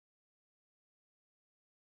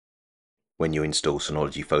When you install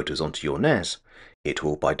Synology Photos onto your NAS, it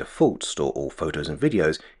will by default store all photos and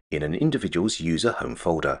videos in an individual's user home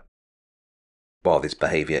folder. While this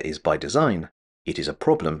behavior is by design, it is a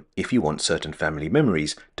problem if you want certain family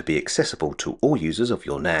memories to be accessible to all users of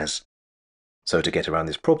your NAS. So to get around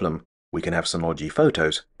this problem, we can have Synology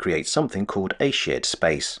Photos create something called a shared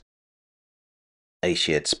space. A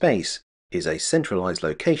shared space is a centralized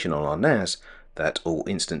location on our NAS that all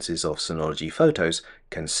instances of Synology Photos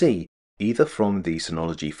can see either from the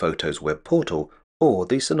Synology Photos web portal or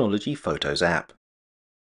the Synology Photos app.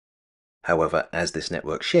 However, as this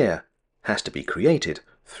network share has to be created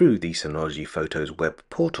through the Synology Photos web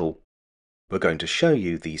portal, we're going to show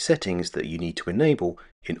you the settings that you need to enable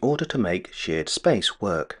in order to make shared space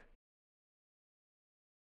work.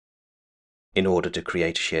 In order to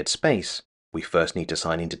create a shared space, we first need to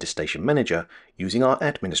sign into DiskStation Manager using our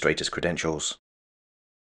administrator's credentials.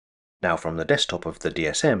 Now from the desktop of the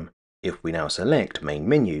DSM, if we now select Main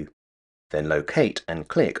Menu, then locate and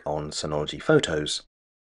click on Synology Photos.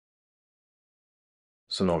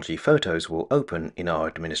 Synology Photos will open in our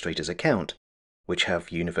administrator's account, which have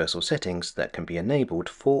universal settings that can be enabled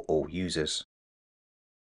for all users.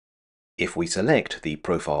 If we select the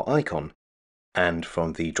profile icon, and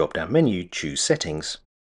from the drop-down menu choose Settings,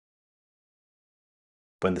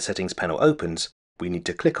 when the Settings panel opens, we need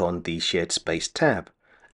to click on the Shared Space tab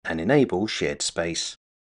and enable Shared Space.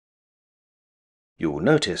 You will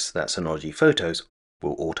notice that Synology Photos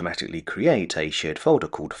will automatically create a shared folder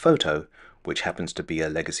called Photo, which happens to be a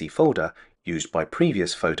legacy folder used by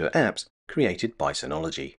previous photo apps created by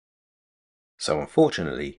Synology. So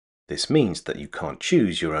unfortunately, this means that you can't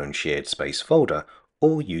choose your own shared space folder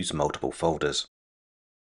or use multiple folders.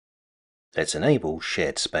 Let's enable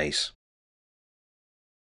shared space.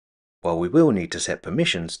 While we will need to set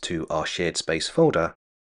permissions to our shared space folder,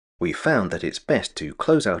 we found that it's best to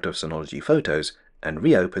close out of Synology Photos and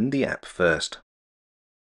reopen the app first.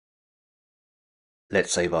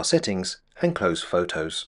 Let's save our settings and close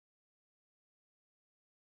Photos.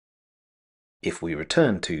 If we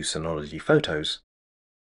return to Synology Photos,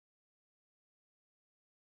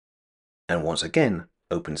 and once again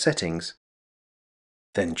open Settings,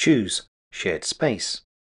 then choose Shared Space,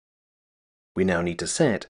 we now need to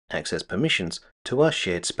set access permissions to our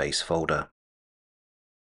shared space folder.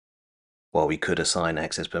 While we could assign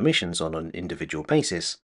access permissions on an individual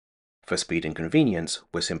basis, for speed and convenience,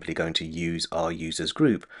 we're simply going to use our users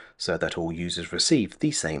group so that all users receive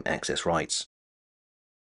the same access rights.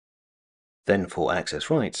 Then for access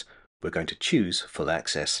rights, we're going to choose full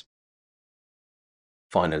access.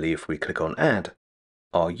 Finally, if we click on Add,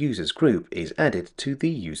 our users group is added to the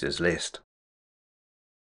users list.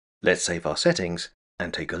 Let's save our settings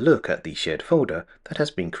and take a look at the shared folder that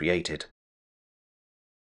has been created.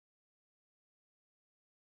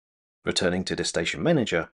 Returning to DiskStation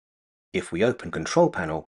Manager, if we open Control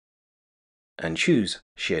Panel and choose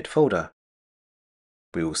Shared Folder,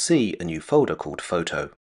 we will see a new folder called Photo.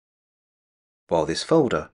 While this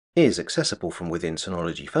folder is accessible from within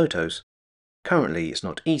Synology Photos, currently it's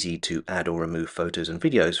not easy to add or remove photos and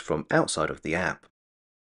videos from outside of the app,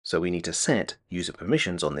 so we need to set user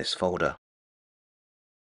permissions on this folder.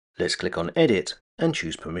 Let's click on Edit and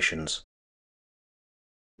choose Permissions.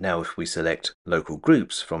 Now if we select Local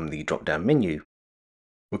Groups from the drop-down menu,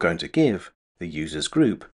 we're going to give the users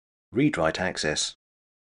group read-write access.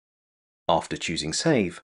 After choosing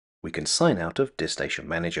Save, we can sign out of DiskStation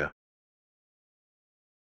Manager.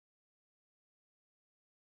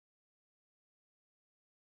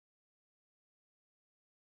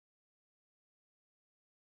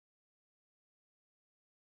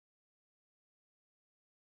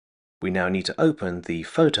 We now need to open the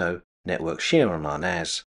Photo network share on our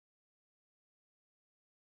NAS.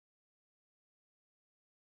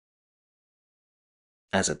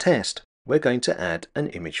 As a test, we're going to add an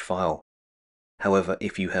image file. However,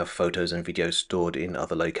 if you have photos and videos stored in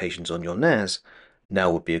other locations on your NAS,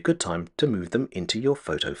 now would be a good time to move them into your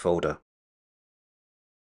photo folder.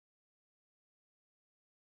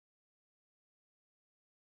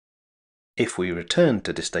 If we return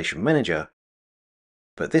to DiskStation Manager,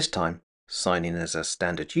 but this time sign in as a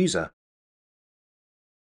standard user,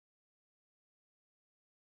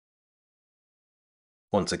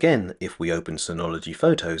 once again, if we open Synology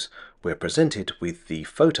Photos, we're presented with the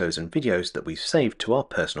photos and videos that we've saved to our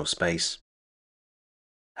personal space.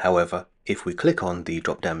 However, if we click on the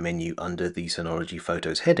drop-down menu under the Synology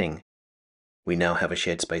Photos heading, we now have a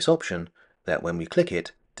shared space option that when we click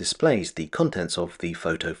it, displays the contents of the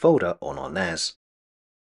photo folder on our NAS.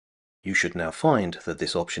 You should now find that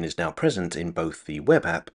this option is now present in both the web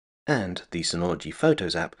app and the Synology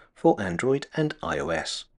Photos app for Android and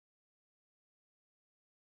iOS.